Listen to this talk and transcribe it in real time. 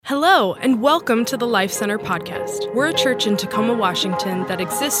Hello, and welcome to the Life Center podcast. We're a church in Tacoma, Washington that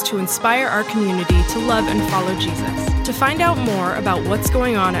exists to inspire our community to love and follow Jesus. To find out more about what's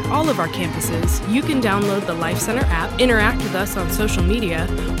going on at all of our campuses, you can download the Life Center app, interact with us on social media,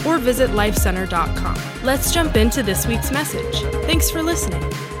 or visit lifecenter.com. Let's jump into this week's message. Thanks for listening.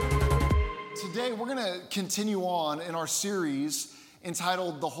 Today, we're going to continue on in our series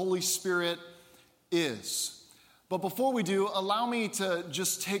entitled The Holy Spirit Is. But before we do, allow me to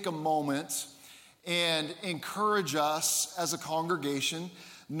just take a moment and encourage us as a congregation.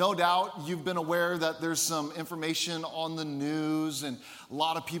 No doubt you've been aware that there's some information on the news and a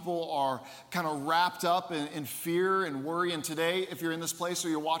lot of people are kind of wrapped up in fear and worry. And today, if you're in this place or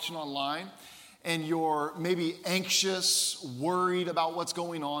you're watching online and you're maybe anxious, worried about what's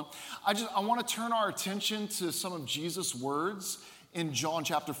going on, I want to turn our attention to some of Jesus' words in John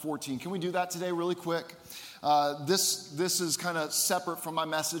chapter 14. Can we do that today really quick? This is kind of separate from my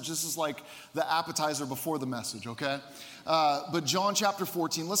message. This is like the appetizer before the message, okay? But John chapter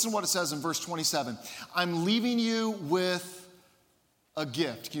 14, listen to what it says in verse 27. I'm leaving you with a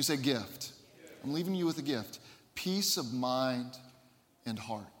gift. Can you say gift? I'm leaving you with a gift. Peace of mind and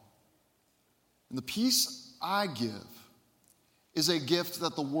heart. And the peace I give is a gift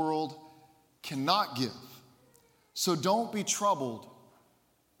that the world cannot give. So don't be troubled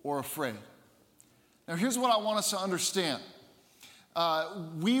or afraid. Now, here's what I want us to understand.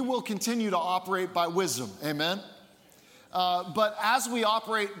 We will continue to operate by wisdom, amen? But as we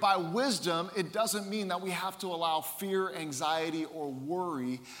operate by wisdom, it doesn't mean that we have to allow fear, anxiety, or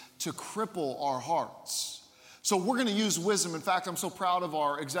worry to cripple our hearts. So we're going to use wisdom. In fact, I'm so proud of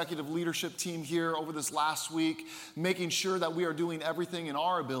our executive leadership team here over this last week, making sure that we are doing everything in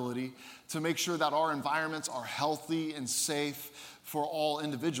our ability to make sure that our environments are healthy and safe for all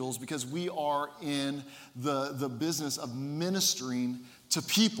individuals, because we are in the business of ministering to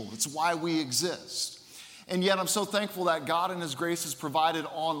people. It's why we exist. And yet I'm so thankful that God in His grace has provided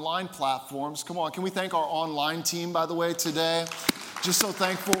online platforms. Come on, can we thank our online team, by the way, today? Just so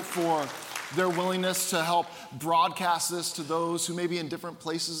thankful for their willingness to help broadcast this to those who may be in different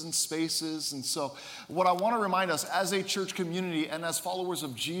places and spaces. And so what I want to remind us as a church community and as followers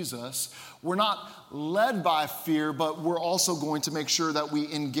of Jesus, we're not led by fear, but we're also going to make sure that we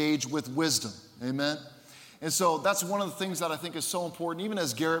engage with wisdom. Amen? And so that's one of the things that I think is so important. Even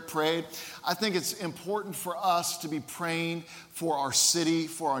as Garrett prayed, I think it's important for us to be praying for our city,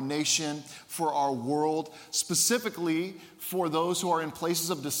 for our nation, for our world, specifically for those who are in places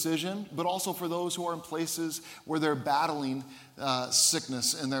of decision, but also for those who are in places where they're battling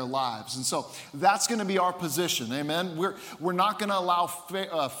sickness in their lives. And so that's going to be our position, amen? We're not going to allow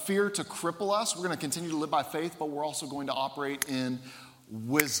fear to cripple us. We're going to continue to live by faith, but we're also going to operate in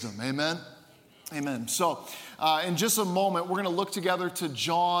wisdom, amen? Amen. So in just a moment, we're going to look together to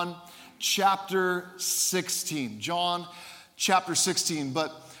John chapter 16. John chapter 16.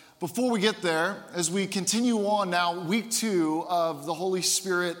 But before we get there, as we continue on now, week 2 of the Holy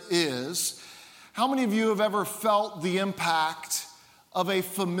Spirit is, how many of you have ever felt the impact of a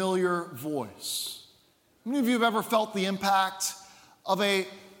familiar voice? How many of you have ever felt the impact of a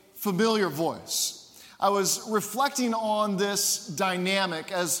familiar voice? I was reflecting on this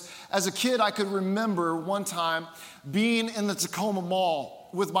dynamic. As a kid, I could remember one time being in the Tacoma Mall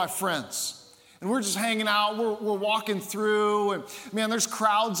with my friends. And we're just hanging out, we're walking through, and man, there's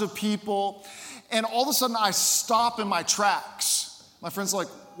crowds of people. And all of a sudden, I stop in my tracks. My friend's like,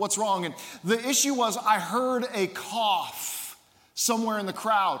 what's wrong? And the issue was I heard a cough somewhere in the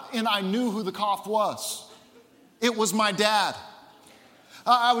crowd, and I knew who the cough was. It was my dad.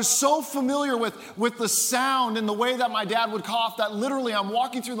 I was so familiar with the sound and the way that my dad would cough that literally I'm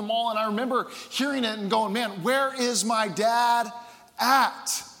walking through the mall and I remember hearing it and going, man, where is my dad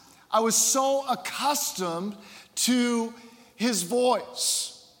at? I was so accustomed to his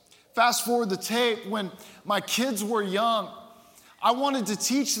voice. Fast forward the tape, when my kids were young, I wanted to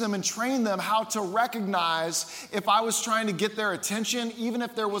teach them and train them how to recognize if I was trying to get their attention, even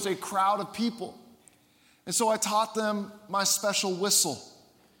if there was a crowd of people. And so I taught them my special whistle.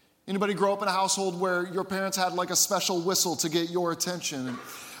 Anybody grow up in a household where your parents had like a special whistle to get your attention? And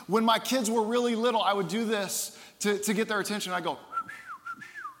when my kids were really little, I would do this to get their attention. I go,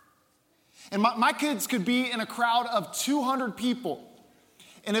 and my kids could be in a crowd of 200 people.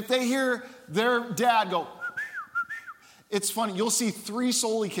 And if they hear their dad go, it's funny, you'll see 3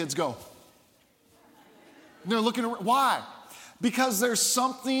 Soli kids go. And they're looking around. Why? Because there's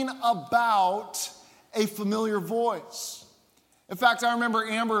something about a familiar voice. In fact, I remember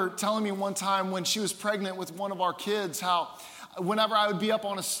Amber telling me one time when she was pregnant with one of our kids how whenever I would be up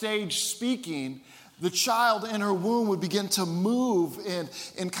on a stage speaking, the child in her womb would begin to move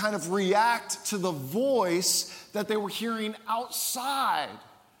and kind of react to the voice that they were hearing outside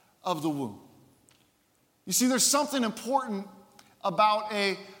of the womb. You see, there's something important about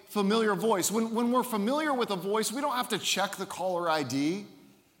a familiar voice. When we're familiar with a voice, we don't have to check the caller ID.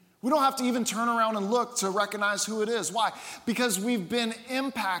 We don't have to even turn around and look to recognize who it is. Why? Because we've been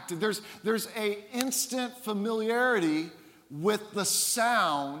impacted. There's an instant familiarity with the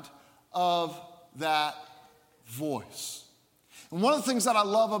sound of that voice. And one of the things that I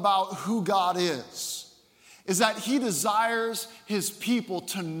love about who God is that he desires his people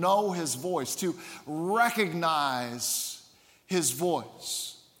to know his voice, to recognize his voice.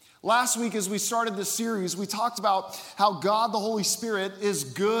 Last week, as we started this series, we talked about how God, the Holy Spirit, is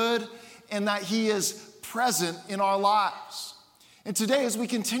good and that he is present in our lives. And today, as we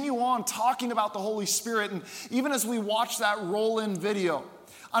continue on talking about the Holy Spirit, and even as we watch that roll-in video,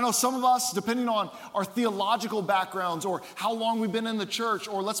 I know some of us, depending on our theological backgrounds or how long we've been in the church,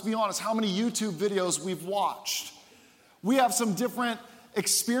 or let's be honest, how many YouTube videos we've watched, we have some different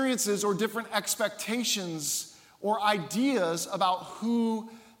experiences or different expectations or ideas about who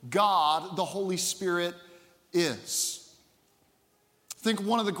God, the Holy Spirit, is. I think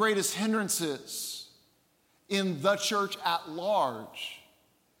one of the greatest hindrances in the church at large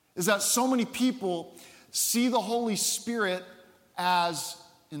is that so many people see the Holy Spirit as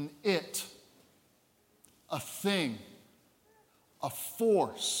an it, a thing, a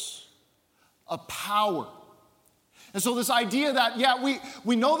force, a power. And so this idea that,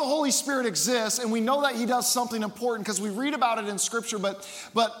 we know the Holy Spirit exists and we know that he does something important because we read about it in Scripture, but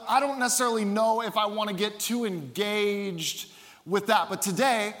I don't necessarily know if I want to get too engaged with that. But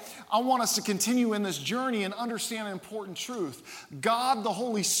today, I want us to continue in this journey and understand an important truth. God, the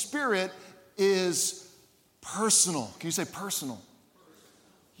Holy Spirit, is personal. Can you say personal?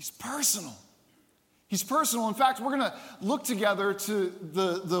 He's personal. He's personal. In fact, we're going to look together to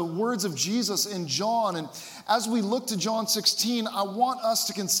the words of Jesus in John. And as we look to John 16, I want us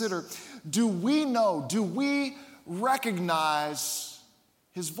to consider, do we recognize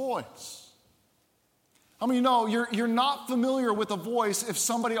his voice? How many know you're not familiar with a voice if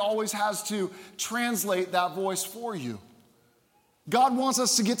somebody always has to translate that voice for you? God wants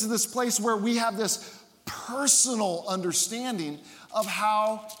us to get to this place where we have this personal understanding of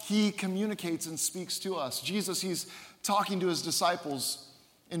how he communicates and speaks to us. Jesus, he's talking to his disciples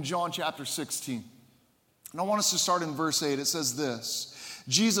in John chapter 16. And I want us to start in verse 8. It says this.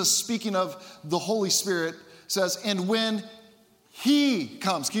 Jesus, speaking of the Holy Spirit, says, and when he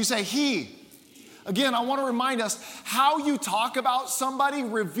comes, can you say he? Again, I want to remind us, how you talk about somebody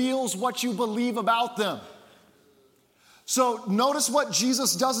reveals what you believe about them. So notice what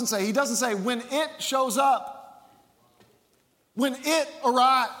Jesus doesn't say. He doesn't say, when it shows up, when it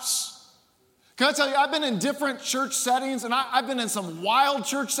arrives. Can I tell you, I've been in different church settings, and I've been in some wild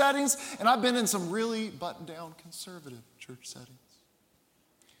church settings, and I've been in some really buttoned-down conservative church settings.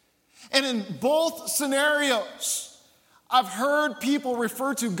 And in both scenarios, I've heard people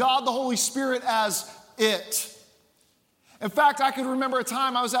refer to God, the Holy Spirit, as it. In fact, I could remember a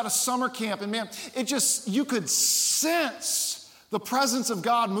time I was at a summer camp, and man, you could sense the presence of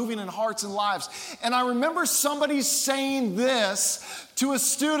God moving in hearts and lives. And I remember somebody saying this to a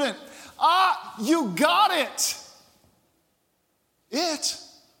student, you got it. It?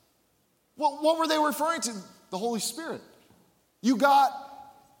 Well, what were they referring to? The Holy Spirit. You got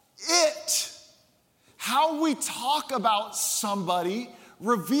it. How we talk about somebody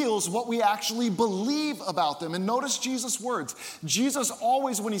reveals what we actually believe about them. And notice Jesus' words. Jesus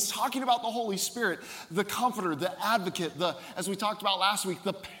always, when he's talking about the Holy Spirit, the comforter, the advocate, as we talked about last week,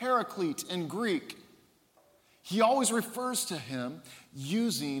 the paraclete in Greek, he always refers to him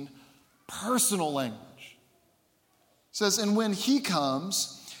using personal language. It says, and when he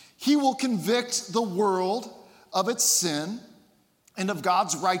comes, he will convict the world of its sin and of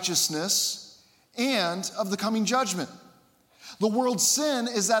God's righteousness and of the coming judgment. The world's sin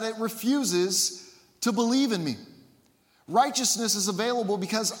is that it refuses to believe in me. Righteousness is available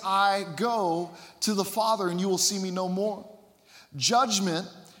because I go to the Father and you will see me no more. Judgment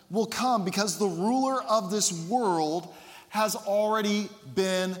will come because the ruler of this world has already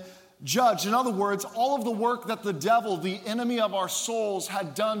been judged. In other words, all of the work that the devil, the enemy of our souls,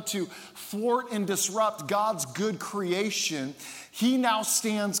 had done to thwart and disrupt God's good creation, he now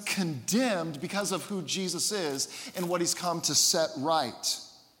stands condemned because of who Jesus is and what he's come to set right.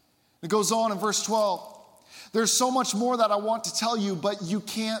 It goes on in verse 12. There's so much more that I want to tell you, but you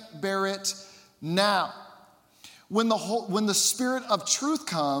can't bear it now. When the Spirit of truth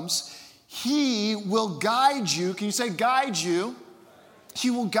comes, he will guide you. Can you say guide you? He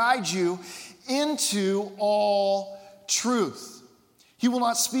will guide you into all truth. He will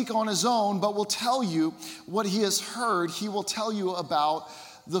not speak on his own, but will tell you what he has heard. He will tell you about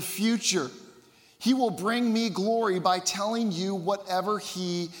the future. He will bring me glory by telling you whatever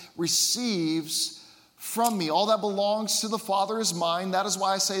he receives from me. All that belongs to the Father is mine. That is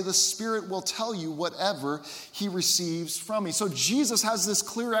why I say the Spirit will tell you whatever he receives from me. So Jesus has this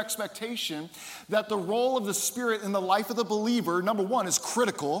clear expectation that the role of the Spirit in the life of the believer, number one, is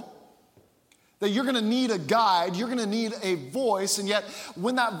critical. That you're going to need a guide, you're going to need a voice, and yet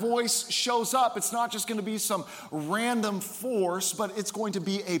when that voice shows up, it's not just going to be some random force, but it's going to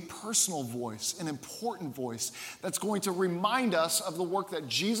be a personal voice, an important voice that's going to remind us of the work that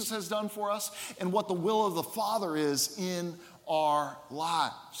Jesus has done for us and what the will of the Father is in our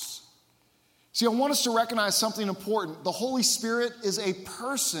lives. See, I want us to recognize something important. The Holy Spirit is a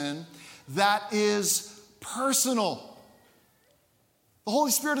person that is personal. The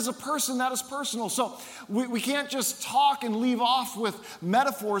Holy Spirit is a person that is personal. So we can't just talk and leave off with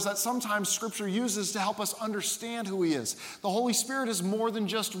metaphors that sometimes Scripture uses to help us understand who he is. The Holy Spirit is more than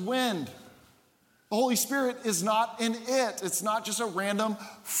just wind. The Holy Spirit is not an it. It's not just a random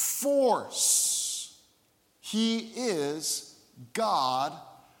force. He is God,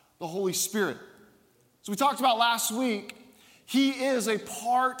 the Holy Spirit. So we talked about last week, he is a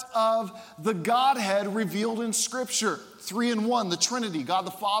part of the Godhead revealed in Scripture. 3 in 1, the Trinity, God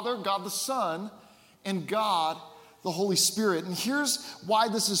the Father, God the Son, and God the Holy Spirit. And here's why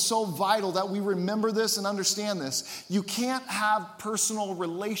this is so vital that we remember this and understand this. You can't have personal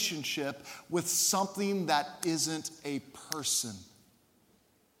relationship with something that isn't a person.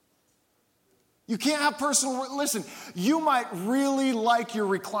 You can't have listen, you might really like your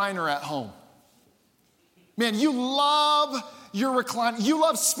recliner at home. Man, you love your recliner. You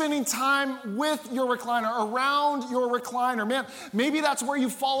love spending time with your recliner, around your recliner. Man, maybe that's where you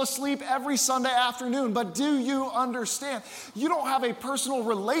fall asleep every Sunday afternoon, but do you understand? You don't have a personal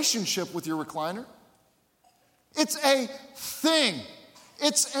relationship with your recliner. It's a thing.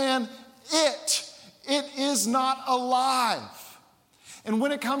 It's an it. It is not alive. And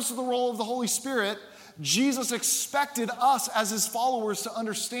when it comes to the role of the Holy Spirit, Jesus expected us as his followers to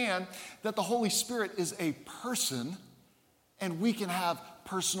understand that the Holy Spirit is a person and we can have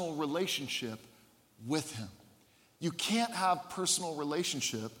personal relationship with him. You can't have personal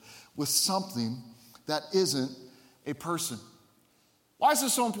relationship with something that isn't a person. Why is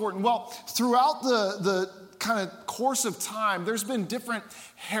this so important? Well, throughout the kind of course of time, there's been different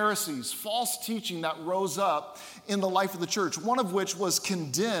heresies, false teaching that rose up in the life of the church, one of which was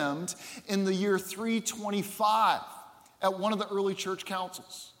condemned in the year 325 at one of the early church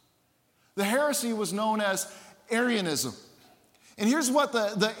councils. The heresy was known as Arianism. And here's what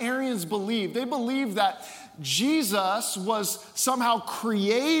the Arians believed. They believed that Jesus was somehow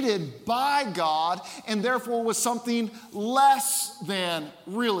created by God and therefore was something less than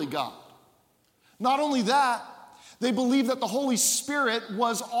really God. Not only that, they believed that the Holy Spirit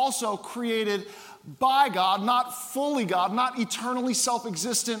was also created by God, not fully God, not eternally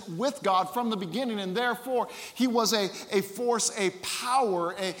self-existent with God from the beginning, and therefore he was a force, a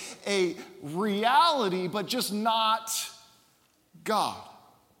power, a reality, but just not God.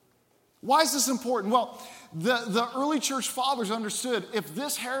 Why is this important? Well, the early church fathers understood if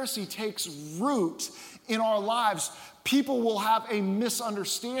this heresy takes root in our lives, people will have a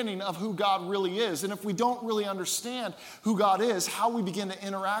misunderstanding of who God really is. And if we don't really understand who God is, how we begin to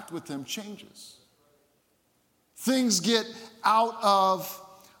interact with him changes. Things get out of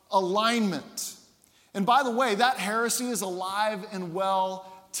alignment. And by the way, that heresy is alive and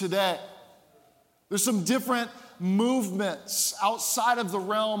well today. There's some different movements outside of the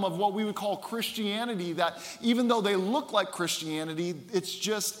realm of what we would call Christianity that even though they look like Christianity, it's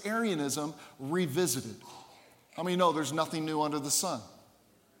just Arianism revisited. How many know there's nothing new under the sun?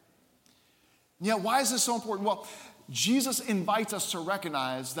 Yeah, why is this so important? Well, Jesus invites us to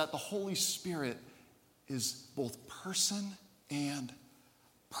recognize that the Holy Spirit is both person and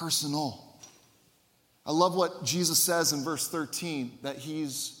personal. I love what Jesus says in verse 13, that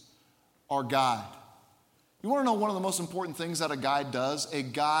he's our guide. You want to know one of the most important things that a guide does? A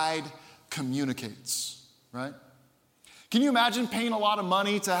guide communicates, right? Can you imagine paying a lot of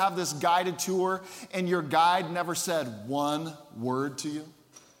money to have this guided tour and your guide never said one word to you?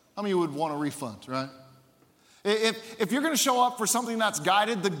 How many would want a refund, right? If you're going to show up for something that's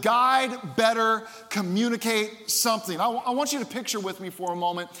guided, the guide better communicate something. I want you to picture with me for a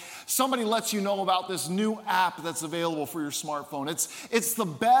moment. Somebody lets you know about this new app that's available for your smartphone. It's the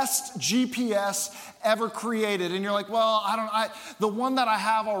best GPS ever created. And you're like, well, the one that I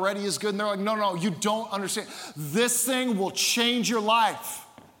have already is good. And they're like, no, you don't understand. This thing will change your life.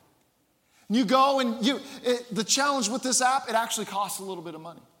 And you go and the challenge with this app, it actually costs a little bit of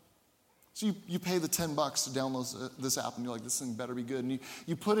money. So you pay the $10 to download this app, and you're like, this thing better be good. And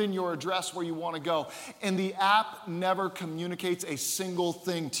you put in your address where you want to go, and the app never communicates a single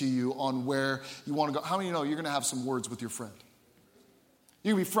thing to you on where you want to go. How many of you know you're going to have some words with your friend?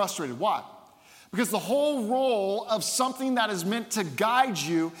 You're going to be frustrated. Why? Because the whole role of something that is meant to guide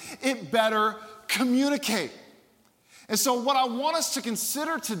you, it better communicate. And so what I want us to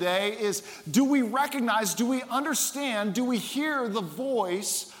consider today is, do we recognize, do we understand, do we hear the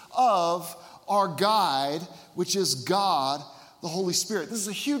voice of our guide, which is God, the Holy Spirit? This is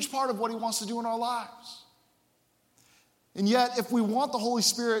a huge part of what he wants to do in our lives. And yet, if we want the Holy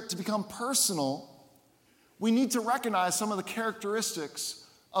Spirit to become personal, we need to recognize some of the characteristics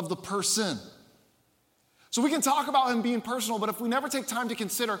of the person. So we can talk about him being personal, but if we never take time to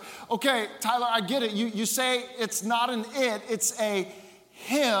consider, okay, Tyler, I get it. You say it's not an it, it's a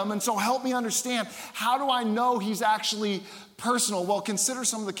him. And so help me understand, how do I know he's actually personal? Well, consider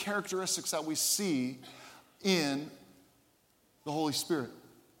some of the characteristics that we see in the Holy Spirit.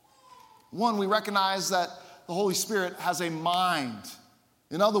 One, we recognize that the Holy Spirit has a mind.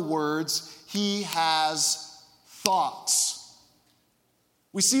 In other words, he has thoughts.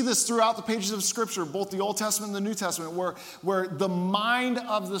 We see this throughout the pages of Scripture, both the Old Testament and the New Testament, where the mind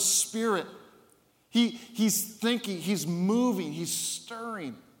of the Spirit, he's thinking, he's moving, he's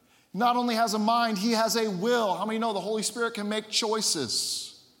stirring. Not only has a mind, he has a will. How many know the Holy Spirit can make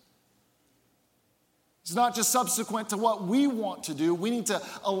choices? It's not just subsequent to what we want to do. We need to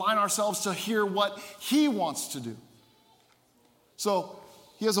align ourselves to hear what he wants to do. So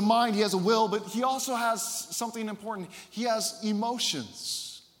he has a mind, he has a will, but he also has something important. He has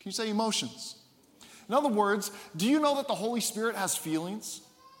emotions. Can you say emotions? In other words, do you know that the Holy Spirit has feelings?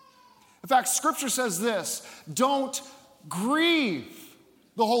 In fact, Scripture says this: don't grieve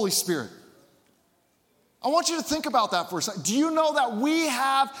the Holy Spirit. I want you to think about that for a second. Do you know that we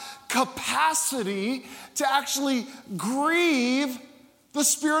have capacity to actually grieve the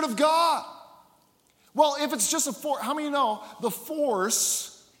Spirit of God? Well, if it's just a force, how many know the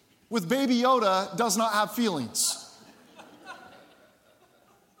Force with Baby Yoda does not have feelings?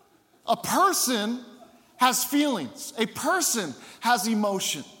 A person has feelings. A person has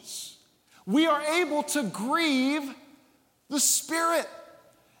emotions. We are able to grieve the Spirit.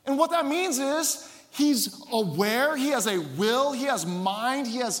 And what that means is he's aware, he has a will, he has mind,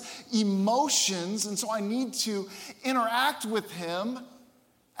 he has emotions, and so I need to interact with him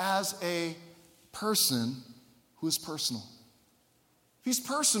as a person who is personal. If he's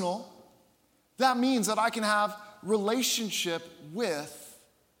personal, that means that I can have relationship with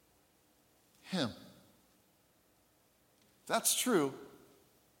him. If that's true,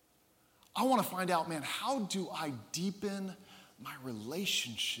 I want to find out, man, how do I deepen my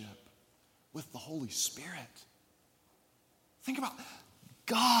relationship with the Holy Spirit? Think about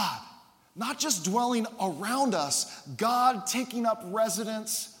God, not just dwelling around us, God taking up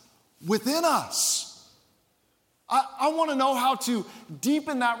residence within us. I want to know how to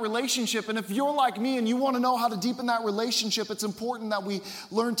deepen that relationship. And if you're like me and you want to know how to deepen that relationship, it's important that we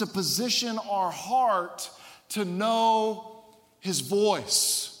learn to position our heart to know his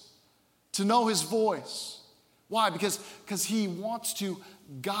voice. To know his voice. Why? Because he wants to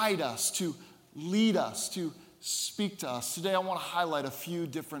guide us, to lead us, to speak to us. Today I want to highlight a few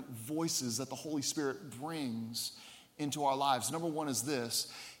different voices that the Holy Spirit brings into our lives. Number one is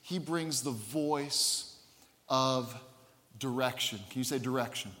this: he brings the voice of direction. Can you say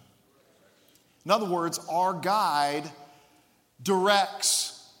direction? In other words, our guide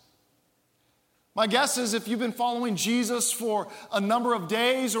directs. My guess is if you've been following Jesus for a number of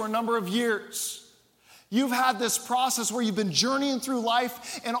days or a number of years, you've had this process where you've been journeying through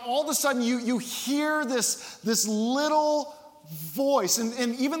life, and all of a sudden you hear this little voice,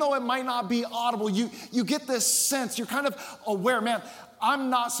 and even though it might not be audible, you get this sense, you're kind of aware, man, I'm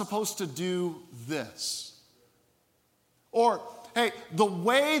not supposed to do this. Or, hey, the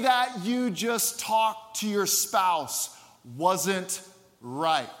way that you just talked to your spouse wasn't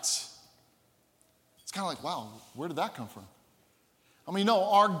right. It's kind of like, wow, where did that come from? I mean, no,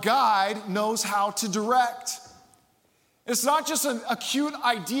 our guide knows how to direct. It's not just a cute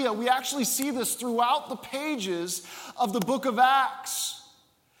idea. We actually see this throughout the pages of the book of Acts.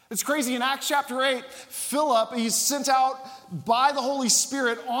 It's crazy. In Acts chapter 8, Philip, he's sent out by the Holy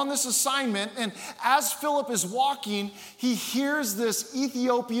Spirit on this assignment. And as Philip is walking, he hears this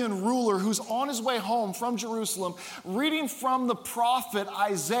Ethiopian ruler who's on his way home from Jerusalem, reading from the prophet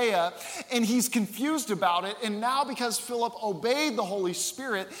Isaiah, and he's confused about it. And now because Philip obeyed the Holy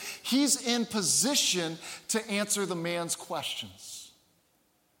Spirit, he's in position to answer the man's questions.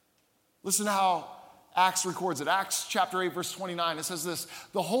 Listen to how Acts records it. Acts chapter 8, verse 29, it says this: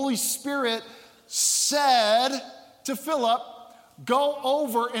 the Holy Spirit said to Philip, go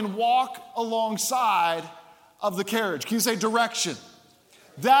over and walk alongside of the carriage. Can you say direction?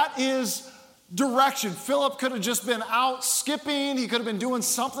 That is direction. Philip could have just been out skipping. He could have been doing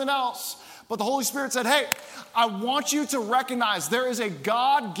something else. But the Holy Spirit said, hey, I want you to recognize there is a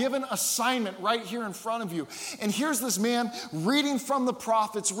God-given assignment right here in front of you. And here's this man reading from the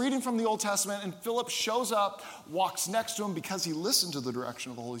prophets, reading from the Old Testament, and Philip shows up, walks next to him because he listened to the direction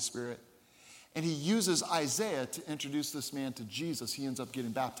of the Holy Spirit. And he uses Isaiah to introduce this man to Jesus. He ends up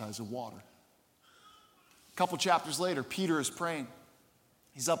getting baptized in water. A couple chapters later, Peter is praying.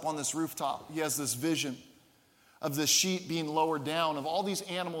 He's up on this rooftop. He has this vision of the sheet being lowered down, of all these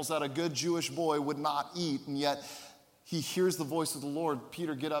animals that a good Jewish boy would not eat, and yet he hears the voice of the Lord,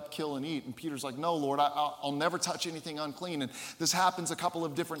 Peter, get up, kill, and eat. And Peter's like, no, Lord, I'll never touch anything unclean. And this happens a couple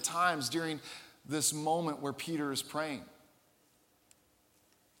of different times during this moment where Peter is praying.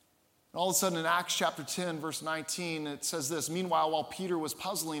 And all of a sudden in Acts chapter 10, verse 19, it says this: meanwhile, while Peter was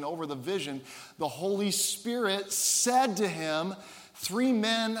puzzling over the vision, the Holy Spirit said to him, 3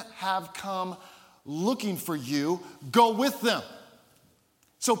 men have come looking for you, go with them.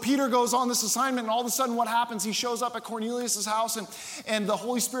 So Peter goes on this assignment, and all of a sudden what happens? He shows up at Cornelius' house, and the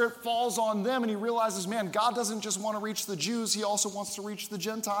Holy Spirit falls on them, and he realizes, man, God doesn't just want to reach the Jews, he also wants to reach the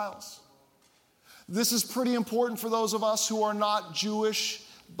Gentiles. This is pretty important for those of us who are not Jewish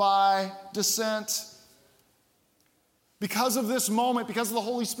by descent. Because of this moment, because of the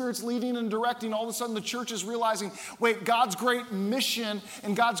Holy Spirit's leading and directing, all of a sudden the church is realizing, wait, God's great mission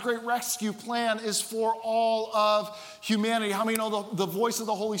and God's great rescue plan is for all of humanity. How many know the voice of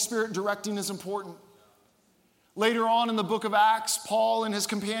the Holy Spirit directing is important? Later on in the book of Acts, Paul and his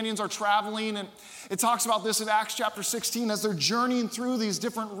companions are traveling, and it talks about this in Acts chapter 16. As they're journeying through these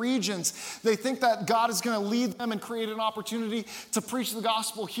different regions, they think that God is going to lead them and create an opportunity to preach the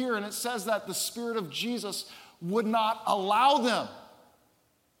gospel here, and it says that the Spirit of Jesus would not allow them.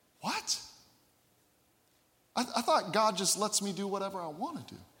 What? I thought God just lets me do whatever I want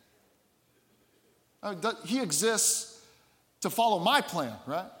to do. He exists to follow my plan,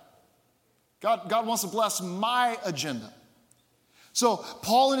 right? God wants to bless my agenda. So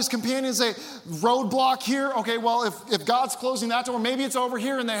Paul and his companions, they roadblock here. Okay, well, if God's closing that door, maybe it's over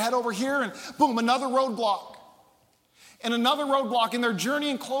here, and they head over here, and boom, another roadblock. And another roadblock, and they're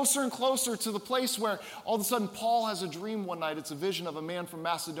journeying closer and closer to the place where all of a sudden Paul has a dream one night. It's a vision of a man from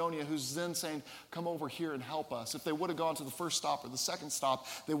Macedonia who's then saying, come over here and help us. If they would have gone to the first stop or the second stop,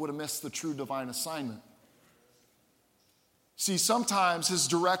 they would have missed the true divine assignment. See, sometimes his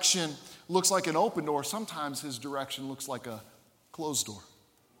direction looks like an open door. Sometimes his direction looks like a closed door.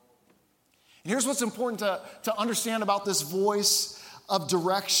 And here's what's important to understand about this voice of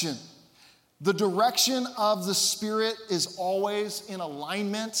direction. The direction of the Spirit is always in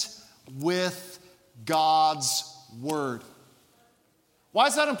alignment with God's Word. Why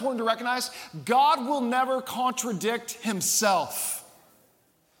is that important to recognize? God will never contradict himself.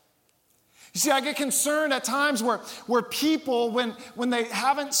 You see, I get concerned at times where people, when they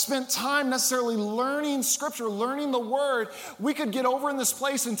haven't spent time necessarily learning Scripture, learning the Word, we could get over in this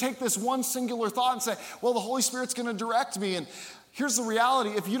place and take this one singular thought and say, well, the Holy Spirit's going to direct me. And here's the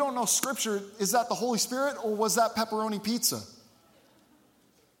reality. If you don't know Scripture, is that the Holy Spirit or was that pepperoni pizza?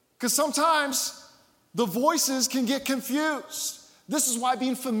 Because sometimes the voices can get confused. This is why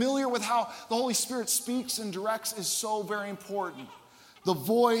being familiar with how the Holy Spirit speaks and directs is so very important. The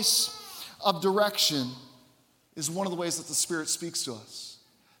voice of direction is one of the ways that the Spirit speaks to us.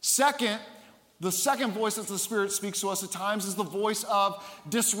 Second, the second voice that the Spirit speaks to us at times is the voice of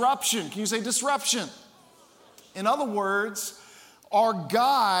disruption. Can you say disruption? In other words, our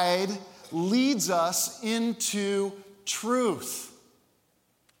guide leads us into truth.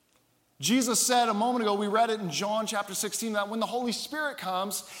 Jesus said a moment ago, we read it in John chapter 16, that when the Holy Spirit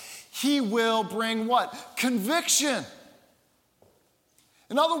comes, he will bring what? Conviction.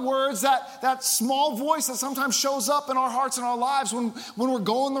 In other words, that small voice that sometimes shows up in our hearts and our lives when we're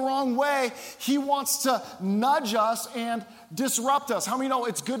going the wrong way, he wants to nudge us and disrupt us. How many know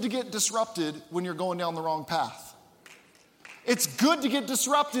it's good to get disrupted when you're going down the wrong path? It's good to get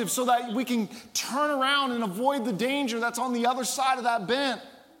disruptive so that we can turn around and avoid the danger that's on the other side of that bend.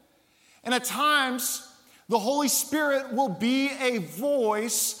 And at times, the Holy Spirit will be a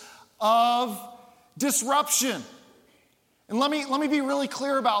voice of disruption. And let me be really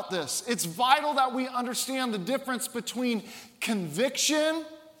clear about this. It's vital that we understand the difference between conviction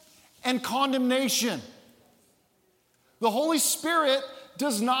and condemnation. The Holy Spirit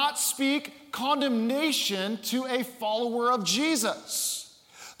does not speak condemnation to a follower of Jesus.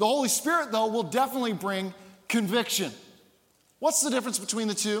 The Holy Spirit, though, will definitely bring conviction. What's the difference between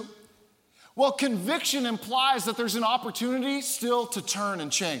the two? Well, conviction implies that there's an opportunity still to turn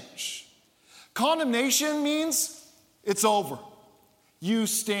and change. Condemnation means it's over. You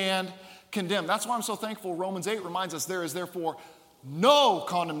stand condemned. That's why I'm so thankful Romans 8 reminds us there is therefore no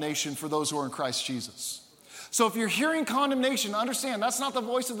condemnation for those who are in Christ Jesus. So if you're hearing condemnation, understand that's not the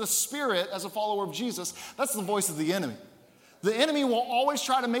voice of the Spirit as a follower of Jesus. That's the voice of the enemy. The enemy will always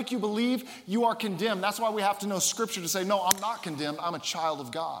try to make you believe you are condemned. That's why we have to know Scripture to say, no, I'm not condemned. I'm a child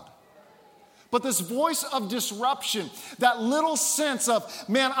of God. But this voice of disruption, that little sense of,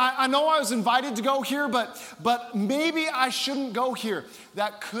 man, I know I was invited to go here, but maybe I shouldn't go here.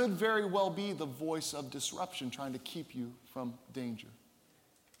 That could very well be the voice of disruption trying to keep you from danger.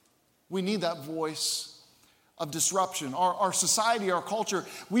 We need that voice of disruption. Our society, our culture,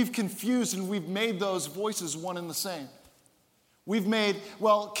 we've confused and we've made those voices one and the same. We've made,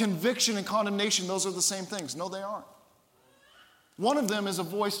 conviction and condemnation, those are the same things. No, they aren't. One of them is a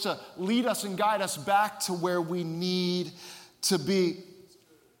voice to lead us and guide us back to where we need to be.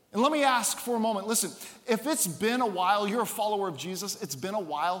 And let me ask for a moment, listen, if it's been a while, you're a follower of Jesus, it's been a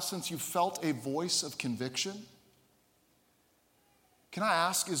while since you felt a voice of conviction, can I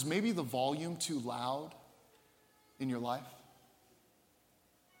ask, is maybe the volume too loud in your life?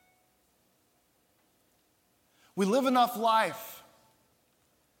 We live enough life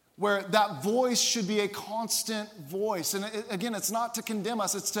where that voice should be a constant voice. And again, it's not to condemn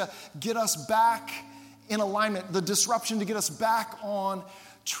us, it's to get us back in alignment, the disruption to get us back on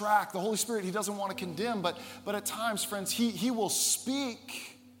track. The Holy Spirit, He doesn't want to condemn, but at times, friends, He will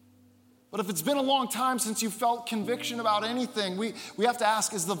speak. But if it's been a long time since you felt conviction about anything, we have to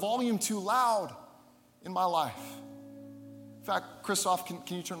ask, is the volume too loud in my life? In fact, Christoph,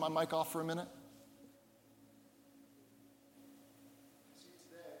 can you turn my mic off for a minute?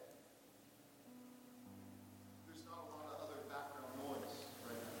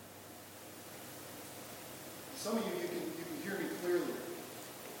 Some of you can hear me clearly.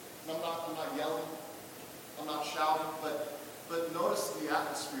 I'm not yelling, I'm not shouting, but notice the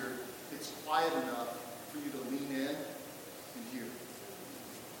atmosphere. It's quiet enough for you to lean in and hear.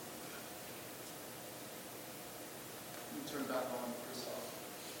 Let me turn it back on, Christoph.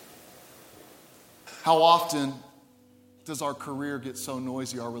 How often does our career get so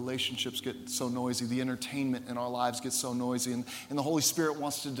noisy, our relationships get so noisy, the entertainment in our lives gets so noisy, and the Holy Spirit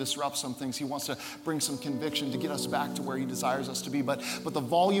wants to disrupt some things. He wants to bring some conviction to get us back to where He desires us to be, but the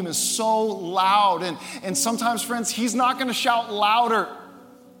volume is so loud, and sometimes, friends, He's not going to shout louder.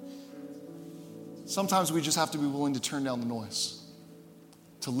 Sometimes we just have to be willing to turn down the noise,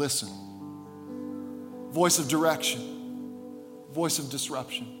 to listen. Voice of direction, voice of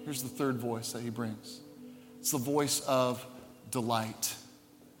disruption. Here's the third voice that He brings. It's the voice of delight.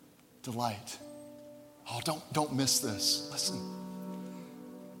 Delight. Oh, don't miss this. Listen.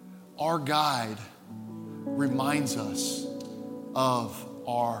 Our guide reminds us of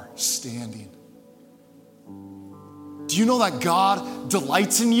our standing. Do you know that God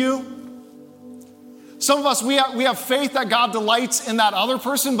delights in you? Some of us, we have faith that God delights in that other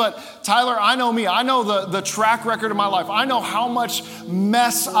person, but Tyler, I know me. I know the track record of my life. I know how much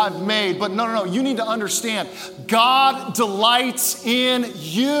mess I've made, but no. You need to understand, God delights in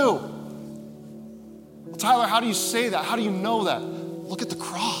you. Well, Tyler, how do you say that? How do you know that? Look at the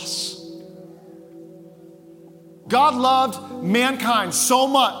cross. God loved mankind so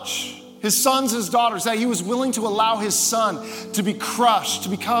much, His sons, His daughters, that He was willing to allow His Son to be crushed, to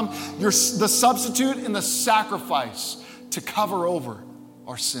become the substitute and the sacrifice to cover over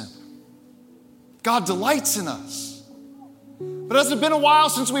our sin. God delights in us. But has it been a while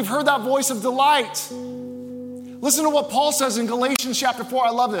since we've heard that voice of delight? Listen to what Paul says in Galatians chapter 4.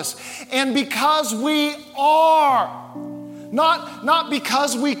 I love this. And because we are, not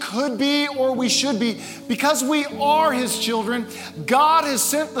because we could be or we should be, because we are His children, God has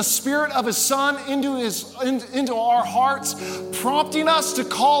sent the Spirit of His Son into our hearts, prompting us to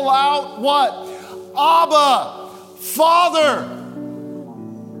call out what? Abba, Father.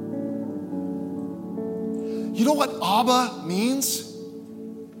 You know what Abba means?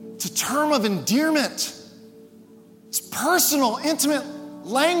 It's a term of endearment. It's personal, intimate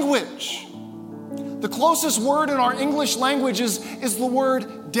language. The closest word in our English language is the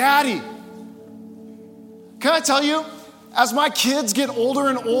word daddy. Can I tell you, as my kids get older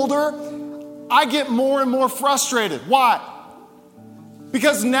and older, I get more and more frustrated. Why?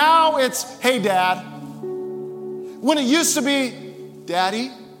 Because now it's, hey, Dad. When it used to be, Daddy.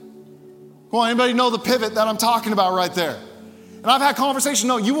 Come on, anybody know the pivot that I'm talking about right there? And I've had conversations,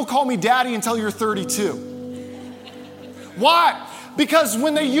 no, you will call me Daddy until you're 32. Why? Because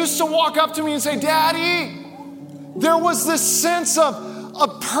when they used to walk up to me and say, Daddy, there was this sense of a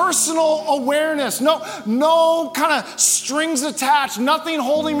personal awareness. No kind of strings attached, nothing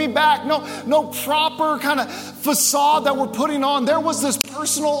holding me back, no proper kind of facade that we're putting on. There was this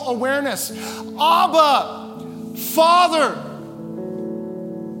personal awareness. Abba, Father.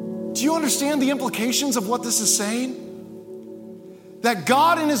 Do you understand the implications of what this is saying? That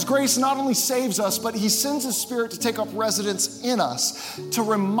God in His grace not only saves us, but He sends His Spirit to take up residence in us, to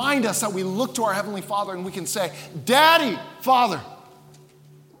remind us that we look to our Heavenly Father and we can say, Daddy, Father.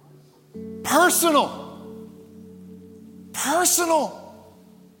 Personal.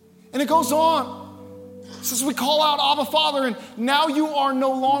 And it goes on. It says we call out Abba Father, and now you are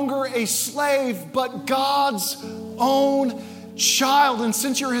no longer a slave, but God's own child. And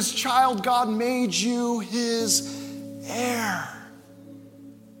since you're His child, God made you His heir.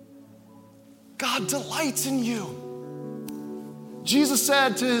 God delights in you. Jesus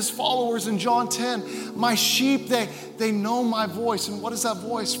said to His followers in John 10, my sheep, they know my voice. And what is that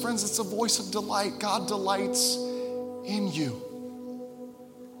voice? Friends, it's a voice of delight. God delights in you.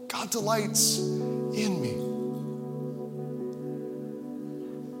 God delights in me.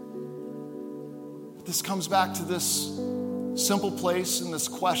 This comes back to this simple place and this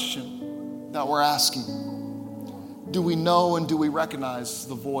question that we're asking. Do we know and do we recognize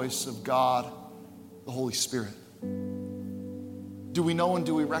the voice of God, the Holy Spirit? Do we know and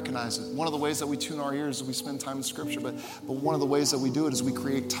do we recognize it? One of the ways that we tune our ears is we spend time in Scripture, but one of the ways that we do it is we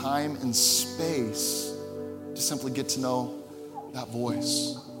create time and space to simply get to know that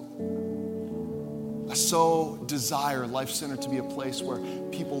voice. I so desire Life Center to be a place where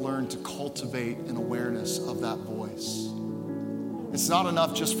people learn to cultivate an awareness of that voice. It's not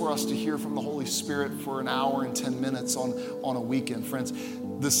enough just for us to hear from the Holy Spirit for an hour and 10 minutes on a weekend, friends.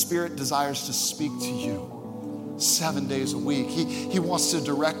 The Spirit desires to speak to you 7 days a week. He wants to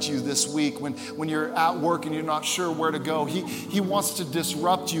direct you this week when you're at work and you're not sure where to go. He wants to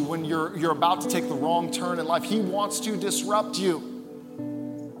disrupt you when you're about to take the wrong turn in life. He wants to disrupt you.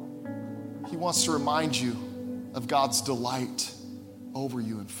 He wants to remind you of God's delight over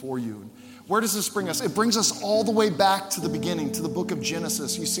you and for you. Where does this bring us? It brings us all the way back to the beginning, to the book of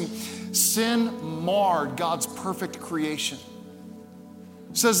Genesis. You see, sin marred God's perfect creation.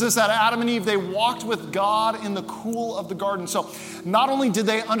 It says this, that Adam and Eve, they walked with God in the cool of the garden. So not only did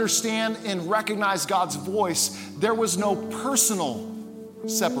they understand and recognize God's voice, there was no personal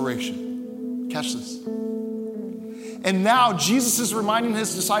separation. Catch this. And now Jesus is reminding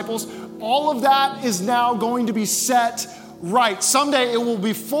His disciples, all of that is now going to be set right. Someday it will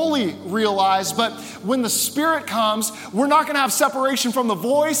be fully realized, but when the Spirit comes, we're not going to have separation from the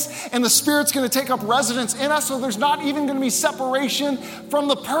voice, and the Spirit's going to take up residence in us, so there's not even going to be separation from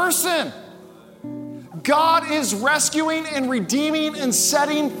the person. God is rescuing and redeeming and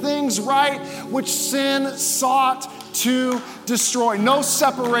setting things right, which sin sought to destroy. No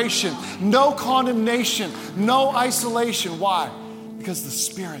separation, no condemnation, no isolation. Why? Because the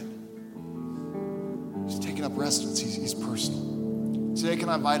Spirit is taking up residence. He's personal. Today, can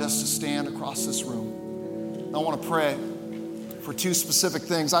I invite us to stand across this room? I want to pray for two specific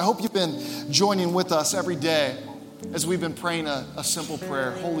things. I hope you've been joining with us every day as we've been praying a simple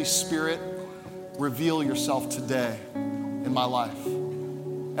prayer. Holy Spirit, reveal yourself today in my life.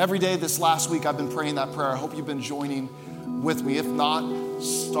 Every day this last week, I've been praying that prayer. I hope you've been joining with me. If not,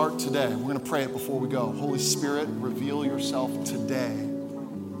 start today. We're going to pray it before we go. Holy Spirit, reveal yourself today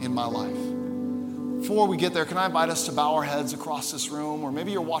in my life. Before we get there, can I invite us to bow our heads across this room, or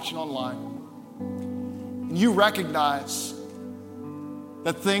maybe you're watching online, and you recognize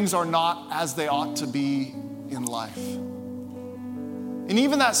that things are not as they ought to be in life. And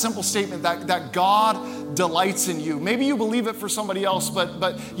even that simple statement that God delights in you. Maybe you believe it for somebody else,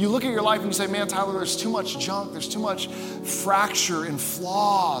 but you look at your life and you say, man, Tyler, there's too much junk. There's too much fracture and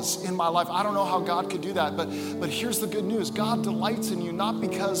flaws in my life. I don't know how God could do that. But here's the good news. God delights in you, not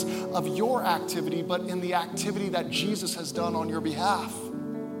because of your activity, but in the activity that Jesus has done on your behalf.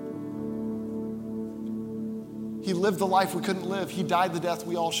 He lived the life we couldn't live. He died the death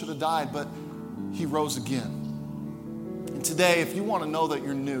we all should have died, but He rose again. Today, if you want to know that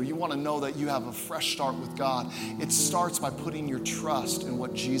you're new, you want to know that you have a fresh start with God, it starts by putting your trust in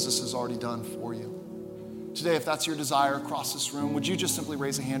what Jesus has already done for you. Today, if that's your desire across this room, would you just simply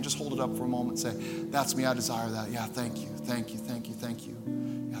raise a hand, just hold it up for a moment and say, that's me, I desire that. Yeah, thank you, thank you, thank you, thank you.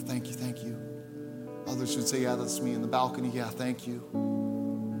 Yeah, thank you, thank you. Others would say, yeah, that's me in the balcony. Yeah, thank you.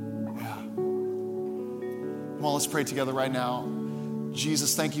 Yeah. Come on, let's pray together right now.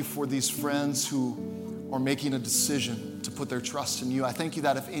 Jesus, thank you for these friends who are making a decision to put their trust in you. I thank you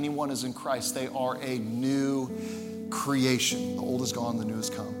that if anyone is in Christ, they are a new creation. The old is gone, the new has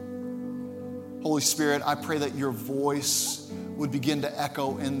come. Holy Spirit, I pray that your voice would begin to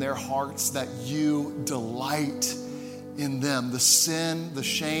echo in their hearts, that you delight in them. The sin, the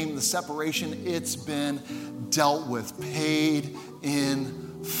shame, the separation, it's been dealt with, paid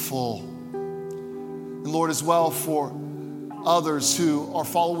in full. And Lord, as well for others who are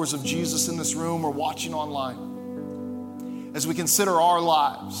followers of Jesus in this room or watching online, as we consider our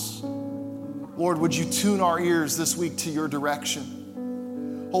lives, Lord, would you tune our ears this week to your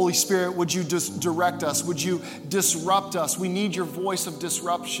direction? Holy Spirit, would you direct us? Would you disrupt us? We need your voice of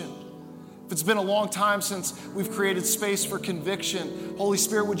disruption. If it's been a long time since we've created space for conviction, Holy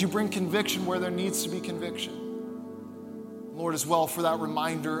Spirit, would you bring conviction where there needs to be conviction? Lord, as well for that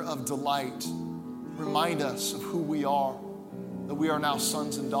reminder of delight, remind us of who we are, that we are now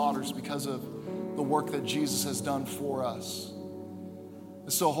sons and daughters because of the work that Jesus has done for us.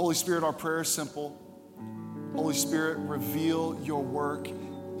 And so, Holy Spirit, our prayer is simple. Holy Spirit, reveal your work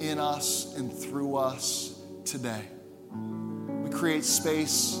in us and through us today. We create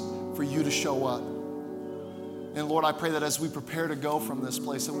space for you to show up. And Lord, I pray that as we prepare to go from this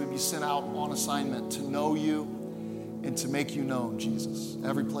place, that we be sent out on assignment to know you and to make you known, Jesus.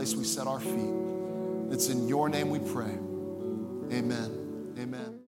 Every place we set our feet. It's in your name we pray. Amen. Amen.